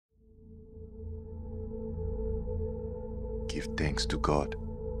give thanks to God.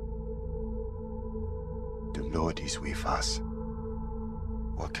 The Lord is with us.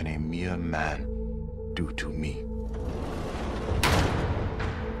 What can a mere man do to me?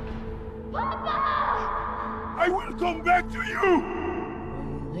 I will come back to you!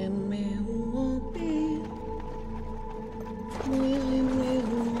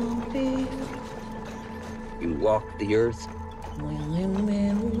 You walk the earth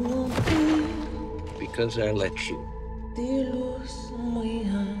because I let you.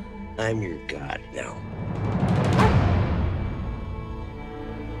 I'm your God now.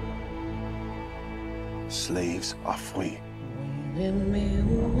 Slaves are free.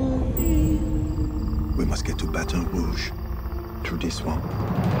 We must get to Baton Rouge, through this swamp.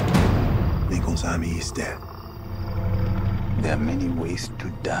 Lincoln's army is dead. There are many ways to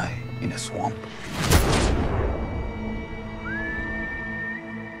die in a swamp.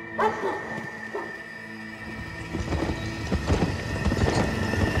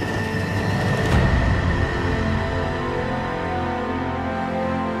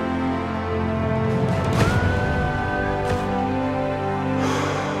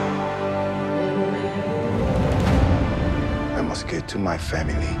 I must get to my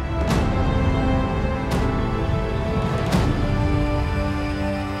family.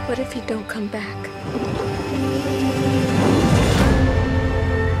 What if you don't come back?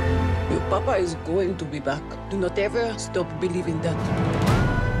 Your papa is going to be back. Do not ever stop believing that.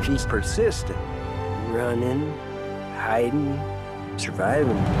 She's persistent. Running, hiding,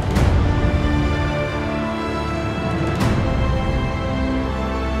 surviving.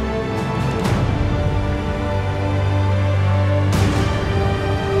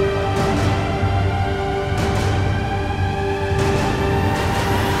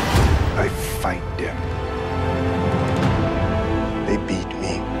 I fight them. They beat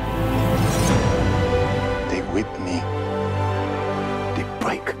me. They whip me. They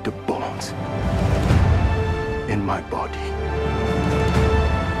break the bones in my body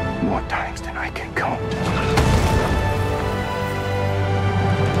more times than I can count.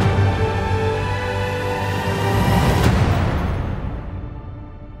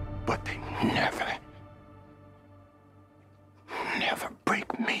 But they never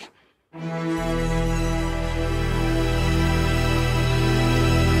break me.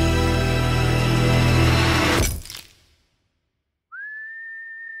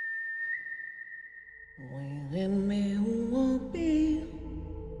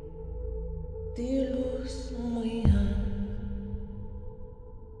 De luz muy